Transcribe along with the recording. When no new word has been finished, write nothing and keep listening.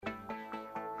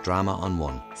Drama on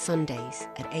One. Sundays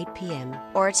at 8 p.m.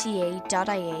 rte.ie/drama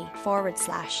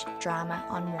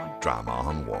on one. Drama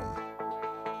on One.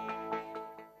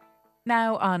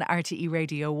 Now on RTE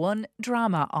Radio 1,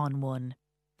 Drama on One.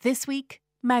 This week,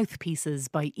 Mouthpieces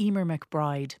by Emer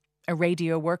McBride, a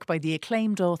radio work by the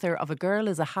acclaimed author of A Girl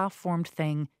is a Half-Formed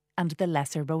Thing and The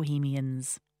Lesser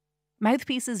Bohemians.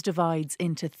 Mouthpieces divides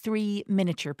into 3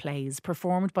 miniature plays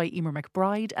performed by Emer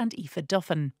McBride and Aoife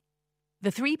Duffin. The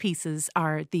 3 pieces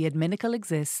are The Adminical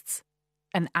Exists,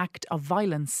 An Act of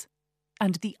Violence,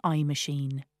 and The Eye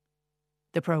Machine.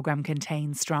 The programme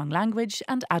contains strong language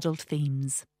and adult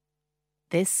themes.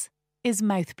 This is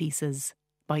Mouthpieces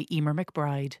by Emer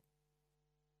McBride.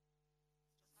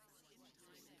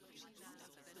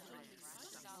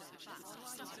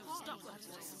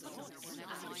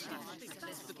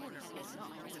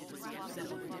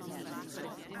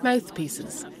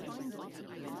 Mouthpieces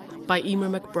by Emer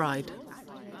McBride.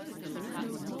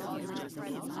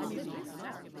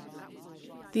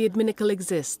 The Adminical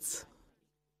Exists.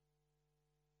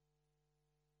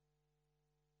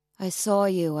 I saw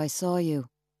you.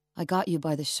 I got you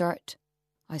by the shirt.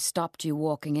 I stopped you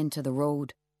walking into the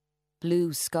road.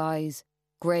 Blue skies,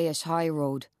 greyish high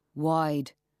road,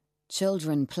 wide.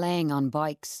 Children playing on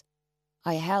bikes.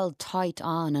 I held tight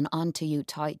on and onto you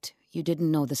tight. You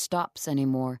didn't know the stops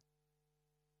anymore.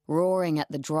 Roaring at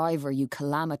the driver, you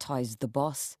calamitized the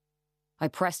bus. I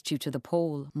pressed you to the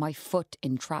pole. My foot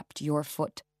entrapped your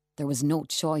foot. There was no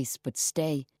choice but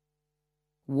stay.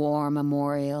 War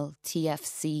Memorial,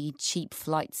 TFC, cheap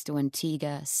flights to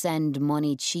Antigua, send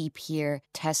money cheap here,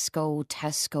 Tesco,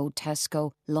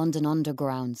 London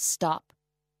Underground, stop.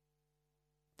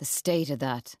 The state of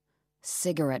that.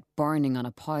 Cigarette burning on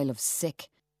a pile of sick.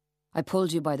 I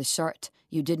pulled you by the shirt.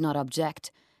 You did not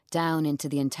object. Down into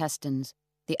the intestines.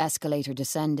 The escalator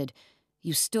descended.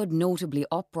 You stood notably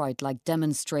upright like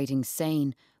demonstrating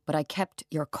sane, but I kept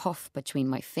your cuff between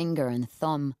my finger and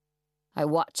thumb. I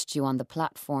watched you on the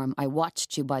platform. I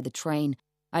watched you by the train.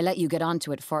 I let you get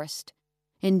onto it first.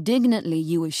 Indignantly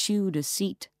you eschewed a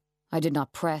seat. I did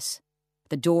not press.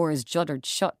 The doors juddered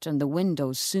shut and the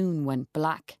windows soon went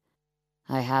black.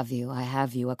 I have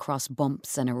you, across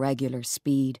bumps and irregular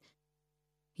speed.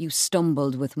 You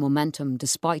stumbled with momentum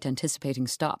despite anticipating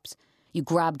stops. You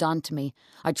grabbed onto me.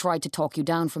 I tried to talk you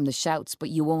down from the shouts, but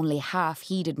you only half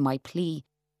heeded my plea.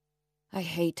 I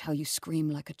hate how you scream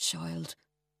like a child.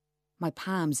 My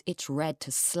palms itch red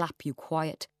to slap you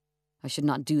quiet. I should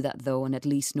not do that, though, and at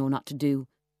least know not to do.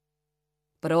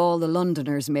 But all the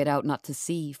Londoners made out not to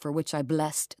see, for which I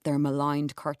blessed their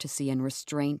maligned courtesy and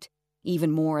restraint,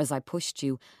 even more as I pushed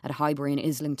you at Highbury and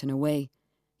Islington away.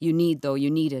 You need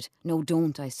it. No,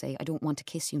 don't, I say. I don't want to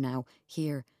kiss you now,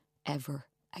 here, ever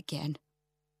again.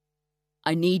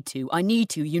 I need to.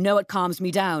 You know it calms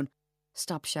me down.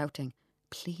 Stop shouting.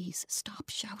 Please stop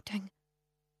shouting.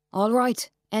 All right,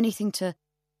 anything to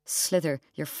slither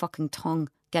your fucking tongue,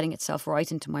 getting itself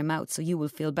right into my mouth so you will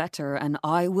feel better and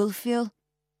I will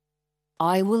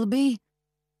be.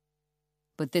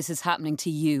 But this is happening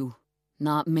to you,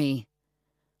 not me.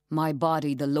 My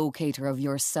body the locator of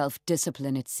your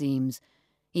self-discipline, it seems.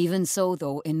 Even so,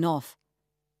 though, enough.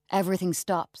 Everything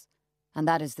stops, and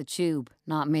that is the tube,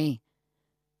 not me.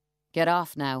 Get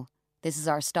off now. This is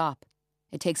our stop.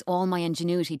 It takes all my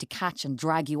ingenuity to catch and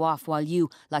drag you off while you,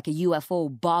 like a UFO,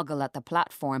 boggle at the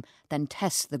platform, then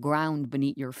test the ground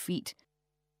beneath your feet.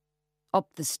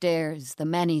 Up the stairs, the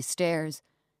many stairs,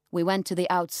 we went to the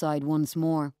outside once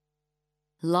more.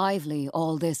 Lively,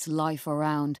 all this life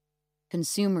around.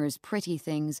 Consumers, pretty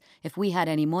things. If we had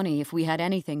any money, if we had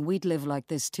anything, we'd live like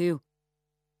this too.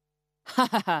 Ha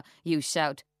ha ha, you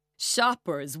shout.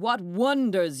 Shoppers, what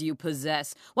wonders you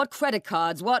possess. What credit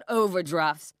cards, what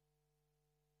overdrafts.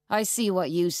 I see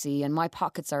what you see, and my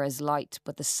pockets are as light,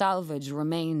 but the salvage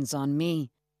remains on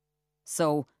me.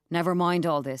 So, never mind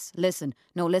all this. Listen,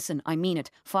 I mean it.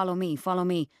 Follow me.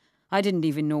 I didn't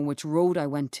even know which road I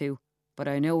went to, but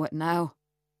I know it now.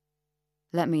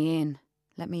 Let me in.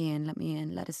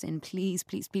 Let us in, please.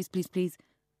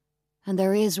 And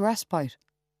there is respite.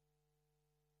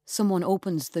 Someone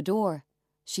opens the door.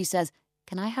 She says,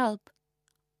 "Can I help?"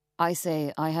 I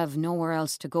say, I have nowhere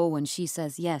else to go, and she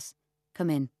says, "Yes,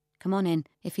 come on in,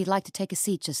 if you'd like to take a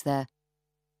seat just there."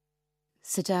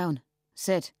 Sit down.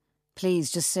 Sit.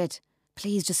 Please, just sit.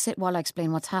 Please, just sit while I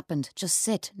explain what's happened. Just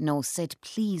sit. No, sit.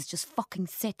 Please, just fucking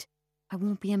sit. I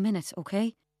won't be a minute,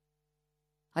 okay?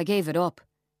 I gave it up.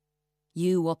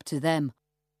 You up to them.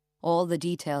 All the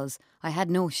details. I had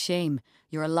no shame.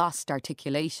 Your lost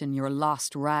articulation, your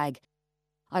lost rag.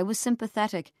 I was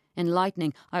sympathetic,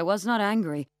 enlightening. I was not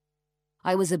angry.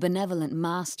 I was a benevolent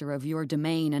master of your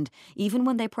domain, and even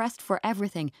when they pressed for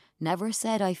everything, never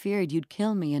said I feared you'd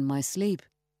kill me in my sleep.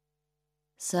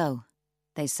 So,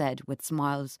 they said with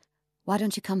smiles, why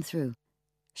don't you come through?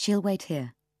 She'll wait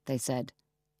here, they said.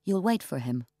 You'll wait for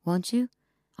him, won't you?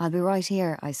 I'll be right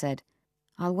here, I said.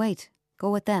 I'll wait.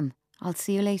 Go with them. I'll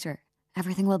see you later.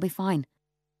 Everything will be fine.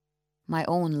 My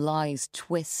own lies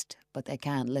twist, but they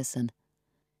can't listen.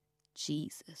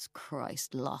 Jesus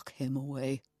Christ, lock him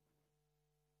away.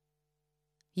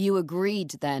 You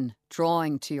agreed then,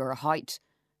 drawing to your height,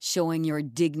 showing your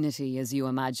dignity as you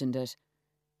imagined it.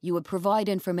 You would provide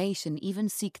information, even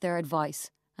seek their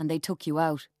advice, and they took you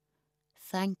out.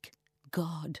 Thank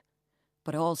God.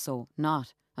 But also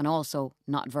not, and also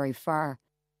not very far.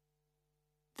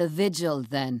 The vigil,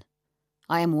 then.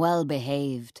 I am well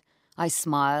behaved. I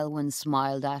smile when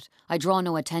smiled at. I draw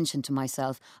no attention to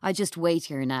myself. I just wait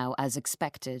here now, as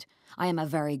expected. I am a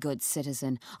very good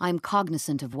citizen. I am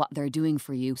cognizant of what they're doing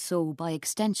for you, so, by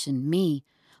extension, me.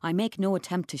 I make no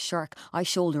attempt to shirk. I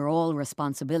shoulder all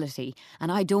responsibility,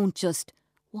 and I don't just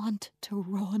want to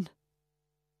run.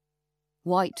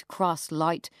 White cross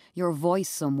light, your voice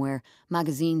somewhere,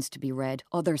 magazines to be read,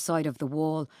 other side of the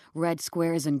wall, red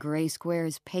squares and grey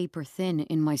squares, paper thin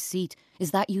in my seat.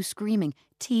 Is that you screaming?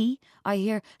 Tea? I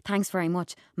hear, thanks very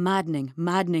much, maddening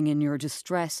in your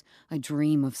distress. I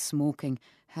dream of smoking.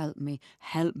 Help me,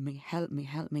 help me, help me,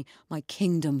 help me, my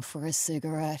kingdom for a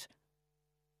cigarette.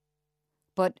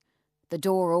 But the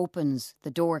door opens, the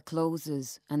door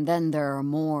closes, and then there are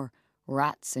more.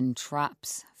 Rats in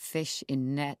traps, fish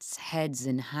in nets, heads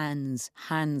in hands,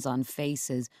 hands on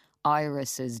faces,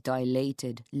 irises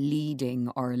dilated, leading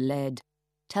or led.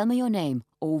 Tell me your name,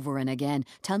 over and again.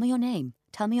 Tell me your name,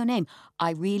 tell me your name. I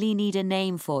really need a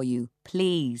name for you,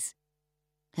 please.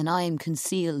 And I am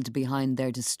concealed behind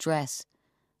their distress.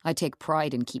 I take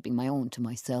pride in keeping my own to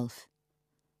myself.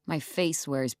 My face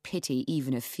wears pity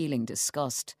even if feeling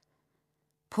disgust.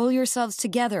 Pull yourselves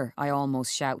together, I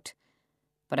almost shout.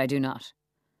 But I do not.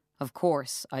 Of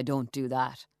course, I don't do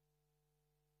that.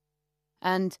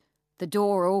 And the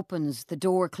door opens, the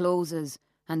door closes,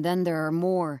 and then there are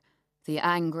more. The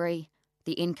angry,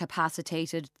 the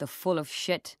incapacitated, the full of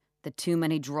shit, the too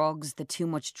many drugs, the too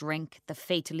much drink, the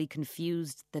fatally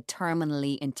confused, the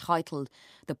terminally entitled,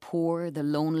 the poor, the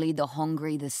lonely, the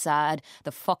hungry, the sad,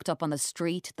 the fucked up on the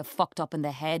street, the fucked up in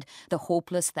the head, the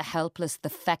hopeless, the helpless, the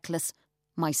feckless,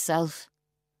 myself.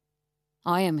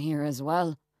 I am here as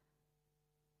well.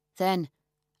 Then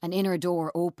an inner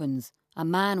door opens. A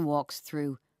man walks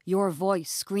through. Your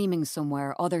voice screaming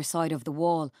somewhere, other side of the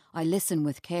wall. I listen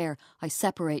with care. I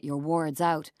separate your words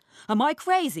out. Am I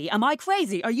crazy? Am I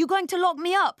crazy? Are you going to lock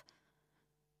me up?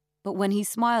 But when he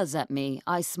smiles at me,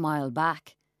 I smile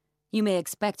back. You may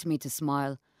expect me to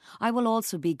smile. I will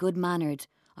also be good-mannered.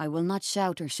 I will not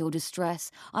shout or show distress.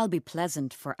 I'll be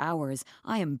pleasant for hours.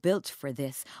 I am built for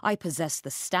this. I possess the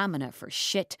stamina for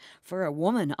shit. For a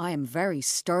woman, I am very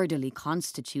sturdily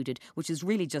constituted, which is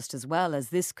really just as well, as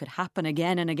this could happen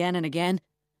again and again and again.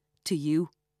 To you.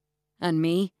 And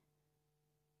me.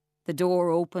 The door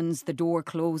opens, the door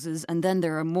closes, and then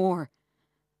there are more.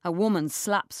 A woman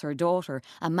slaps her daughter,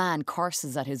 a man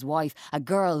curses at his wife, a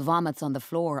girl vomits on the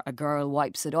floor, a girl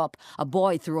wipes it up, a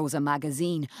boy throws a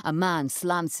magazine, a man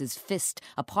slams his fist,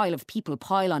 a pile of people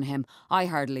pile on him. I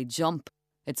hardly jump.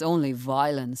 It's only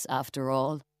violence, after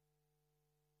all.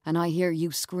 And I hear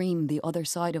you scream the other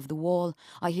side of the wall.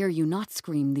 I hear you not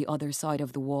scream the other side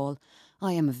of the wall.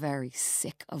 I am very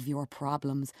sick of your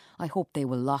problems. I hope they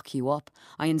will lock you up.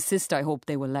 I insist I hope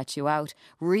they will let you out.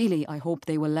 Really, I hope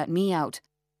they will let me out.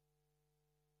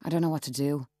 I don't know what to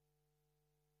do.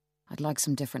 I'd like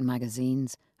some different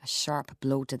magazines, a sharp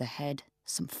blow to the head,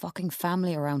 some fucking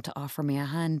family around to offer me a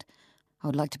hand. I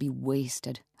would like to be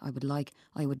wasted. I would like,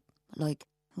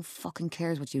 who fucking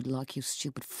cares what you'd like, you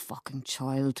stupid fucking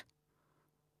child?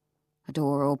 A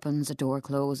door opens, a door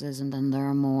closes, and then there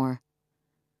are more.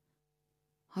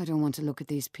 I don't want to look at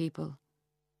these people.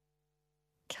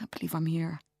 Can't believe I'm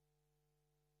here.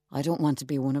 I don't want to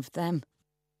be one of them.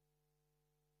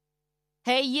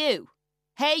 Hey you!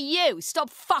 Hey you! Stop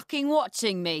fucking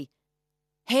watching me!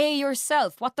 Hey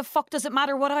yourself! What the fuck does it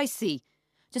matter what I see?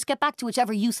 Just get back to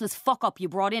whichever useless fuck-up you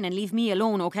brought in and leave me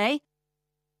alone, okay?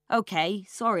 Okay,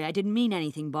 sorry, I didn't mean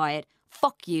anything by it.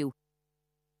 Fuck you.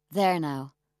 There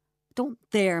now. Don't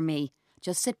dare me.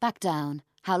 Just sit back down.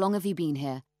 How long have you been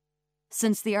here?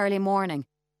 Since the early morning.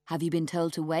 Have you been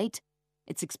told to wait?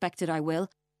 It's expected I will.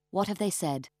 What have they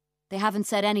said? They haven't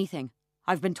said anything.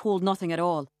 I've been told nothing at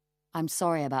all. I'm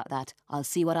sorry about that. I'll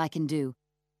see what I can do.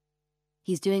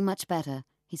 He's doing much better.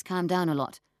 He's calmed down a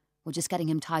lot. We're just getting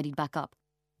him tidied back up.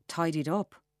 Tidied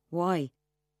up? Why?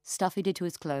 Stuff he did to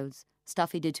his clothes,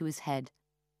 stuff he did to his head.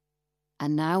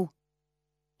 And now?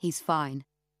 He's fine.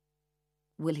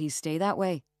 Will he stay that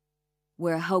way?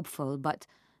 We're hopeful, but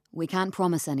we can't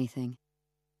promise anything.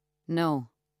 No,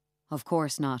 of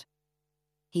course not.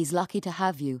 He's lucky to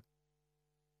have you.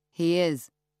 He is.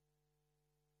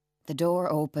 The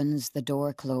door opens, the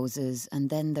door closes, and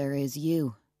then there is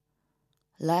you.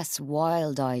 Less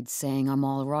wild-eyed, saying I'm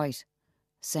all right,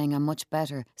 saying I'm much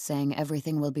better, saying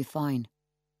everything will be fine.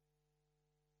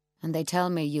 And they tell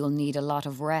me you'll need a lot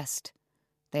of rest.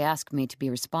 They ask me to be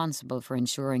responsible for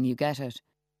ensuring you get it.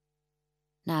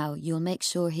 Now, you'll make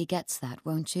sure he gets that,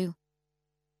 won't you?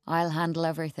 I'll handle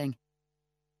everything.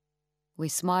 We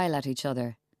smile at each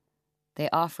other. They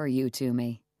offer you to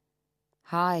me.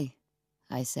 Hi,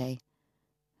 I say.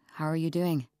 How are you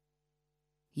doing?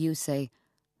 You say,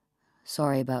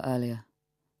 sorry about earlier.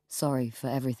 Sorry for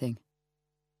everything.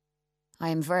 I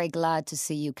am very glad to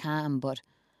see you calm, but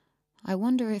I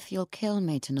wonder if you'll kill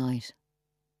me tonight.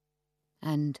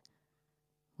 And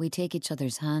we take each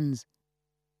other's hands.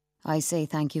 I say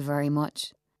thank you very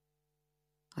much.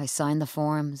 I sign the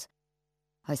forms.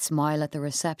 I smile at the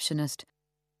receptionist.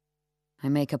 I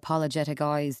make apologetic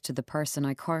eyes to the person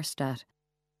I cursed at.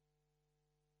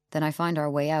 Then I find our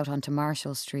way out onto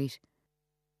Marshall Street.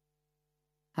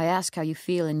 I ask how you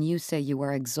feel and you say you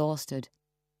are exhausted.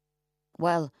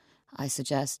 Well, I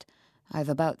suggest, I've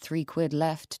about £3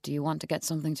 left. Do you want to get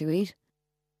something to eat?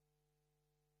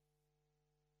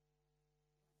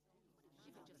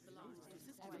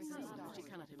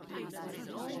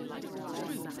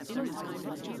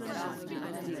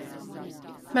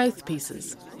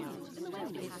 Mouthpieces.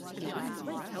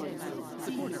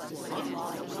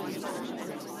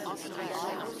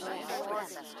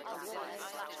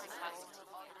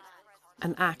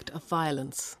 An act of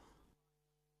violence.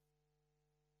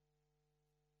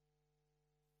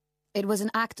 It was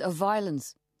an act of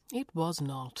violence. It was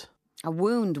not. A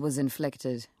wound was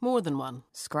inflicted. More than one.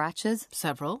 Scratches?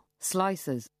 Several.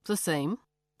 Slices. The same.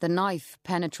 The knife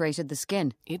penetrated the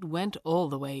skin. It went all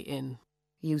the way in.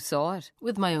 You saw it?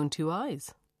 With my own 2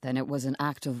 eyes. Then it was an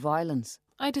act of violence.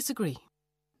 I disagree.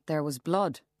 There was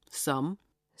blood. Some.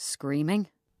 Screaming.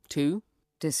 2.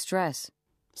 Distress.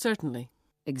 Certainly.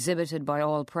 Exhibited by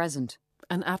all present.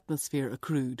 An atmosphere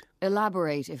accrued.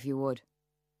 Elaborate, if you would.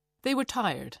 They were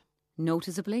tired.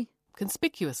 Noticeably?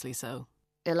 Conspicuously so.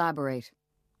 Elaborate.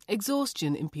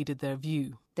 Exhaustion impeded their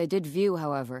view. They did view,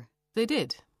 however. They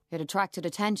did. It attracted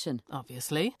attention.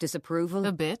 Obviously. Disapproval.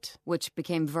 A bit. Which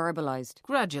became verbalised.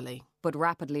 Gradually. But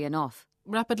rapidly enough.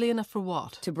 Rapidly enough for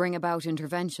what? To bring about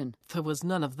intervention. There was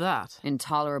none of that.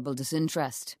 Intolerable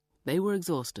disinterest. They were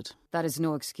exhausted. That is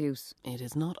no excuse. It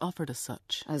is not offered as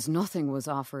such. As nothing was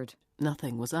offered.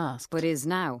 Nothing was asked. But is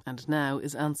now. And now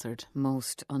is answered.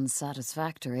 Most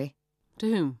unsatisfactory. To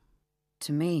whom?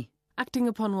 To me. Acting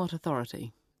upon what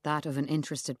authority? That of an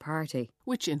interested party.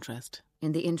 Which interest?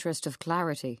 In the interest of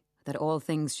clarity, that all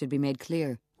things should be made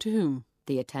clear. To whom?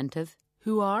 The attentive.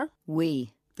 Who are?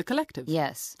 We. The collective?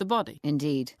 Yes. The body?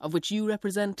 Indeed. Of which you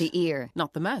represent? The ear.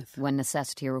 Not the mouth? When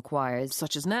necessity requires.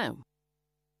 Such as now?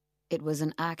 It was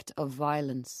an act of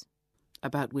violence.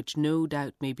 About which no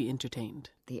doubt may be entertained.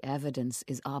 The evidence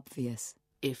is obvious.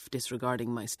 If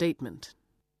disregarding my statement.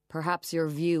 Perhaps your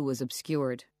view was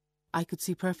obscured. I could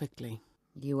see perfectly.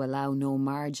 You allow no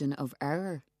margin of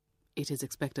error. It is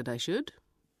expected I should.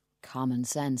 Common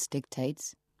sense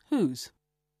dictates. Whose?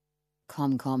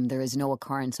 Come, there is no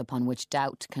occurrence upon which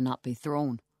doubt cannot be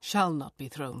thrown. Shall not be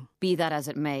thrown. Be that as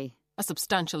it may. A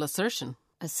substantial assertion.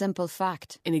 A simple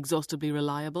fact. Inexhaustibly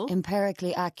reliable.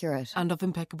 Empirically accurate. And of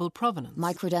impeccable provenance.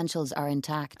 My credentials are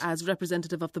intact. As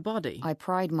representative of the body. I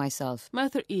pride myself.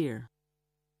 Mouth or ear?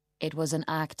 It was an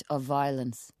act of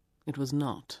violence. It was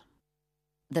not.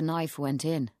 The knife went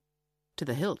in. To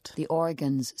the hilt. The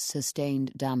organs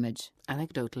sustained damage.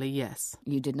 Anecdotally, yes.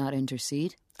 You did not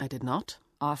intercede? I did not.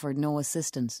 Offered no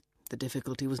assistance. The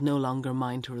difficulty was no longer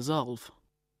mine to resolve.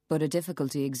 But a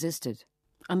difficulty existed.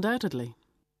 Undoubtedly.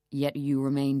 Yet you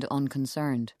remained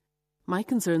unconcerned. My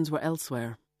concerns were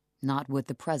elsewhere. Not with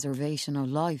the preservation of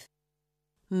life.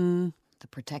 The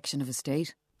protection of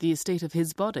estate. The estate of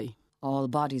his body. All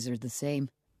bodies are the same.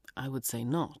 I would say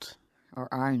not. Or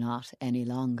are not any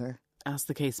longer. As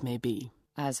the case may be.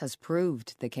 As has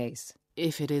proved the case.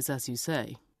 If it is as you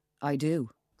say. I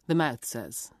do. The mouth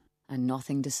says. And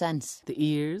nothing dissents. The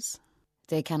ears?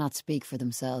 They cannot speak for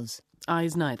themselves.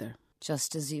 Eyes neither.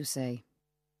 Just as you say.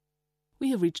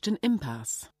 We have reached an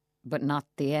impasse. But not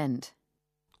the end.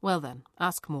 Well then,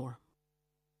 ask more.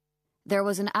 There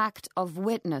was an act of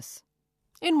witness.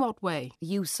 In what way?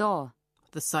 You saw.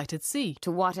 The sighted sea.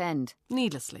 To what end?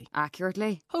 Needlessly.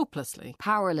 Accurately? Hopelessly.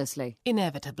 Powerlessly?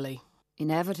 Inevitably.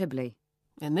 Inevitably?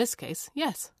 In this case,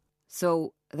 yes.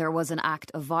 So there was an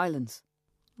act of violence?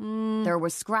 There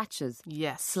were scratches?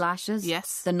 Yes. Slashes?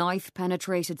 Yes. The knife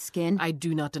penetrated skin? I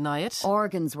do not deny it.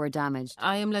 Organs were damaged?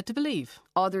 I am led to believe.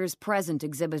 Others present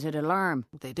exhibited alarm?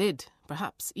 They did.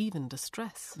 Perhaps even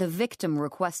distress. The victim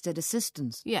requested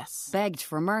assistance? Yes. Begged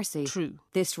for mercy? True.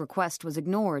 This request was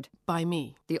ignored? By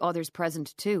me. The others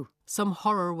present too? Some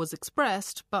horror was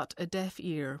expressed, but a deaf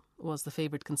ear was the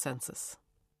favoured consensus.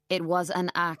 It was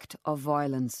an act of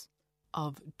violence?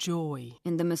 Of joy.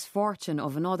 In the misfortune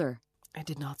of another? I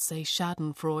did not say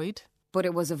schadenfreude. But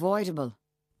it was avoidable?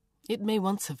 It may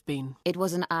once have been. It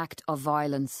was an act of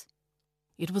violence?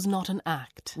 It was not an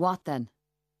act. What then?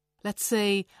 Let's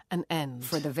say an end.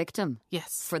 For the victim?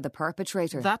 Yes. For the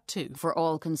perpetrator? That too. For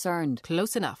all concerned?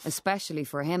 Close enough. Especially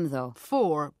for him, though?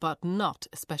 For, but not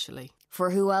especially. For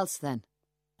who else, then?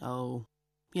 Oh,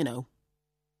 you know.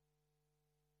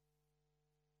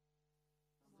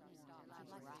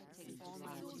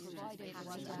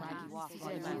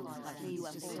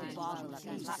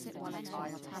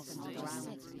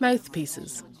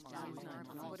 Mouthpieces.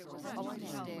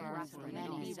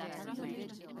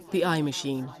 The Eye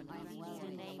Machine.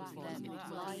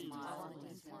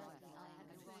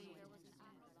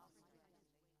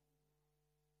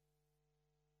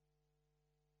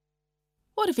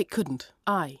 What if it couldn't?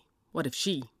 I. What if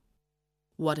she?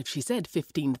 What if she said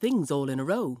 15 things all in a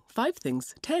row? 5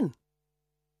 things? 10?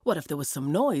 What if there was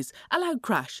some noise? A loud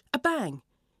crash? A bang?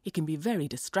 It can be very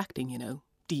distracting, you know.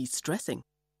 De-stressing.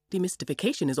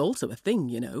 Demystification is also a thing,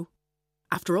 you know.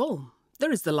 After all,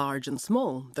 there is the large and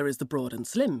small. There is the broad and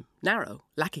slim, narrow,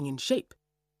 lacking in shape.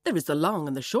 There is the long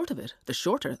and the short of it, the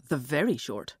shorter, the very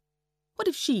short. What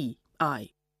if she, I,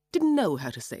 didn't know how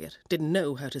to say it, didn't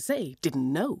know how to say,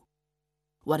 didn't know?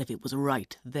 What if it was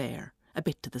right there, a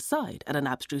bit to the side, at an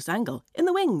abstruse angle, in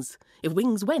the wings, if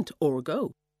wings went or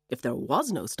go, if there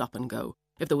was no stop and go,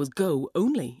 if there was go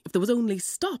only, if there was only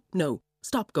stop, no,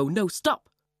 stop, go, no, stop?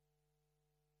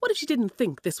 What if she didn't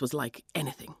think this was like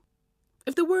anything?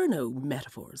 If there were no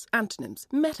metaphors, antonyms,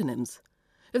 metonyms,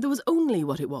 if there was only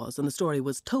what it was and the story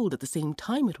was told at the same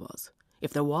time it was,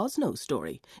 if there was no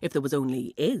story, if there was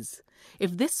only is,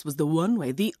 if this was the one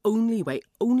way, the only way,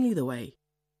 only the way,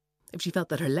 if she felt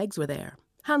that her legs were there,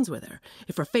 hands were there,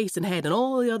 if her face and head and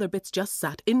all the other bits just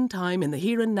sat in time, in the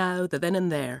here and now, the then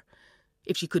and there,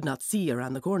 if she could not see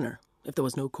around the corner, if there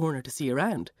was no corner to see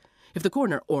around, if the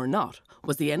corner, or not,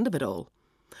 was the end of it all,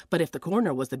 but if the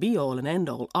corner was the be-all and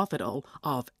end-all of it all,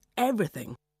 of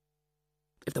everything,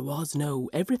 if there was no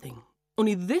everything,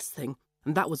 only this thing,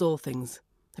 and that was all things,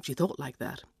 if she thought like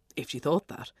that, if she thought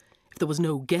that, if there was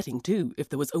no getting to, if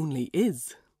there was only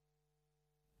is.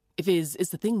 If is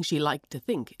the thing she liked to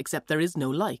think, except there is no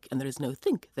like and there is no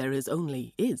think, there is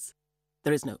only is.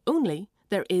 There is no only,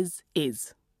 there is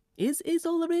is. Is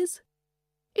all there is?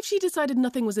 If she decided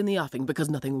nothing was in the offing because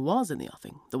nothing was in the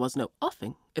offing, there was no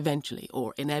offing, eventually,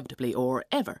 or inevitably, or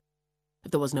ever.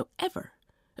 If there was no ever,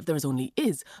 if there is only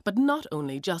is, but not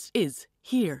only just is,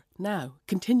 here, now,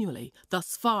 continually,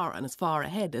 thus far and as far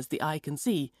ahead as the eye can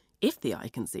see, if the eye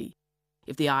can see,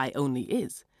 if the eye only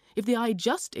is, if the eye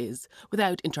just is,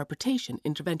 without interpretation,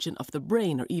 intervention of the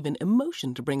brain, or even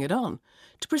emotion to bring it on,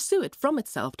 to pursue it from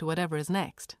itself to whatever is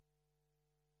next.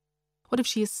 What if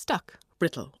she is stuck,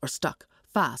 brittle, or stuck,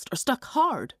 fast, or stuck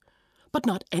hard? But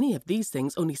not any of these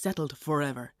things, only settled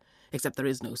forever, except there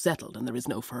is no settled and there is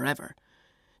no forever.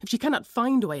 If she cannot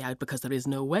find a way out because there is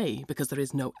no way, because there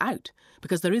is no out,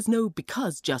 because there is no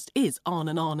because just is, on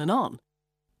and on and on.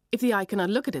 If the eye cannot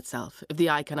look at itself, if the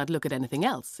eye cannot look at anything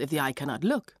else, if the eye cannot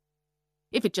look,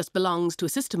 if it just belongs to a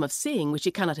system of seeing which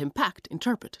it cannot impact,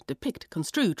 interpret, depict,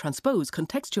 construe, transpose,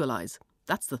 contextualise,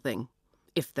 that's the thing.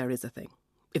 If there is a thing.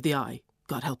 If the eye,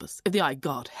 God help us, if the eye,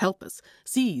 God help us,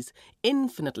 sees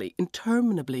infinitely,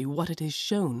 interminably what it is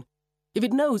shown, if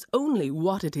it knows only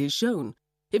what it is shown,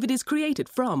 if it is created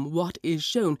from what is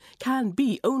shown, can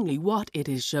be only what it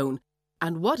is shown,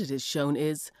 and what it is shown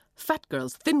is fat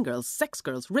girls, thin girls, sex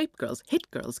girls, rape girls, hit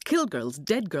girls, kill girls,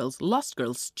 dead girls, lost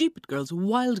girls, stupid girls,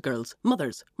 wild girls,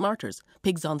 mothers, martyrs,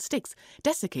 pigs on sticks,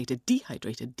 desiccated,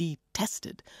 dehydrated,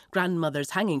 detested,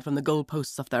 grandmothers hanging from the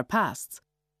goalposts of their pasts.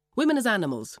 Women as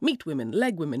animals, meat women,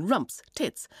 leg women, rumps,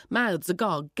 tits, mouths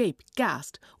agog, gape,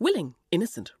 gasped, willing,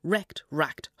 innocent, wrecked,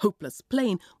 racked, hopeless,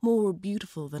 plain, more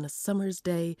beautiful than a summer's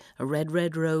day, a red,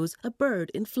 red rose, a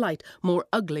bird in flight, more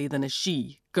ugly than a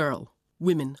she, girl.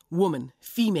 Women, woman,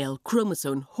 female,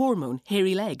 chromosome, hormone,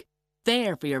 hairy leg.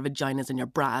 There for your vaginas and your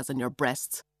bras and your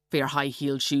breasts, for your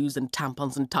high-heeled shoes and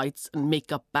tampons and tights and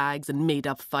make-up bags and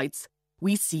made-up fights.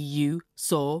 We see you,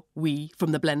 saw, we,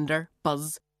 from the blender,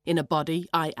 buzz. In a body,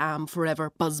 I am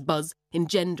forever, buzz, buzz.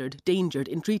 Engendered, dangered,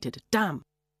 entreated, damn.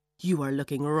 You are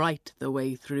looking right the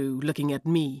way through, looking at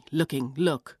me,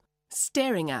 look.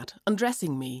 Staring at,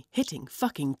 undressing me, hitting,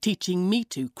 fucking, teaching me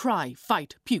to cry,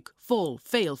 fight, puke, fall,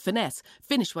 fail, finesse,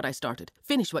 finish what I started,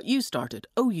 finish what you started,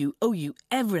 owe you,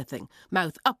 everything.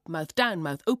 Mouth up, mouth down,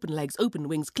 mouth open, legs open,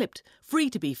 wings clipped, free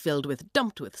to be filled with,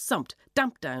 dumped with, sumped,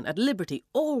 damped down, at liberty,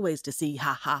 always to see,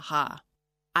 ha ha ha.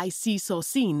 I see, saw,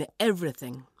 seen,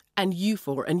 everything. And you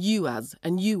for, and you as,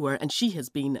 and you were, and she has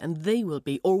been, and they will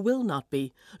be, or will not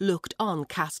be. Looked on,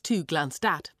 cast to, glanced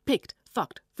at, picked,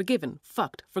 fucked, forgiven,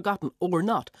 fucked, forgotten, or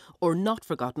not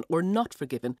forgotten, or not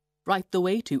forgiven. Right the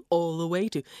way to, all the way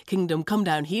to. Kingdom, come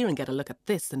down here and get a look at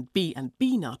this, and be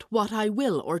not. What I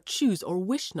will, or choose, or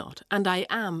wish not. And I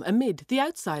am amid, the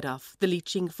outside of, the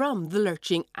leaching from, the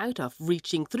lurching out of,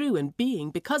 reaching through, and being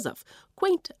because of.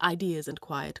 Quaint ideas and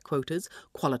quiet quotas,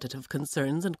 qualitative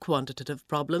concerns and quantitative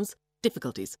problems.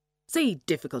 Difficulties. Say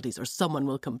difficulties, or someone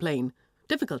will complain.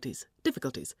 Difficulty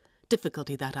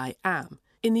that I am.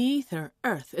 In the ether,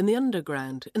 earth, in the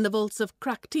underground, in the vaults of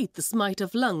cracked teeth, the smite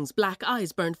of lungs, black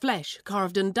eyes, burnt flesh,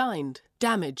 carved and dined.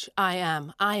 Damage, I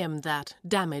am that,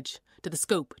 damage. To the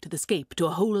scope, to the scape, to a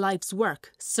whole life's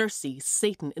work. Circe,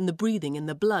 Satan, in the breathing, in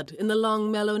the blood, in the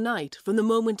long mellow night. From the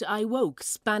moment I woke,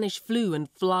 Spanish flu and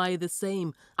fly the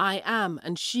same. I am,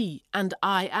 and she, and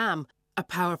I am. A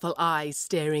powerful eye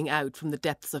staring out from the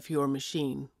depths of your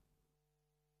machine.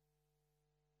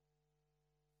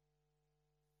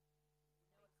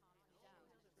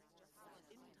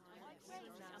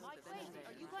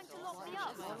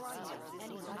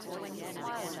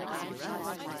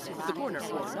 The corner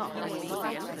was not the end of it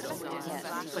all,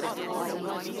 but it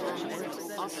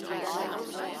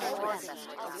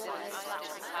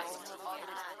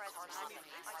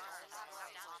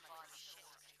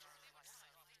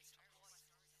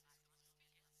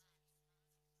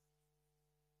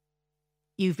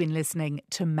You've been listening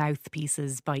to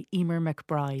Mouthpieces by Emer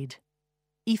McBride.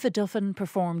 Aoife Duffin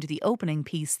performed the opening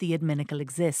piece, The Adminical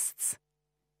Exists.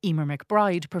 Emer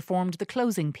McBride performed the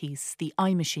closing piece, The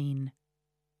Eye Machine.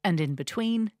 And in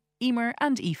between, Emer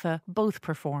and Aoife both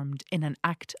performed in an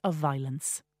act of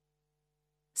violence.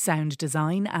 Sound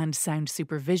design and sound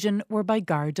supervision were by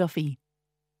Gar Duffy.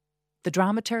 The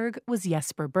dramaturg was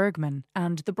Jesper Bergman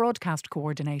and the broadcast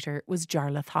coordinator was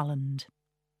Jarlath Holland.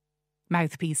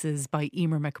 Mouthpieces by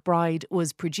Emer McBride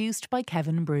was produced by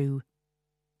Kevin Brew.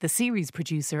 The series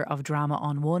producer of Drama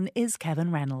on One is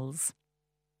Kevin Reynolds.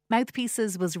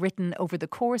 Mouthpieces was written over the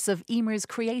course of Emer's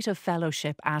Creative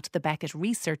Fellowship at the Beckett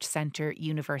Research Centre,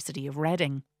 University of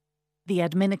Reading. The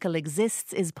Adminical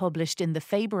Exists is published in the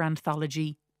Faber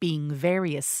anthology Being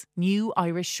Various, New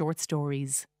Irish Short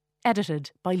Stories,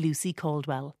 edited by Lucy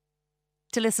Caldwell.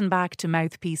 To listen back to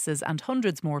Mouthpieces and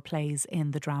hundreds more plays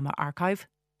in the Drama Archive,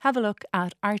 have a look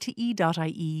at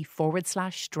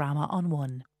rte.ie/drama on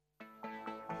one.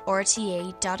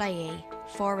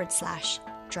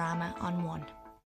 rte.ie/drama on one.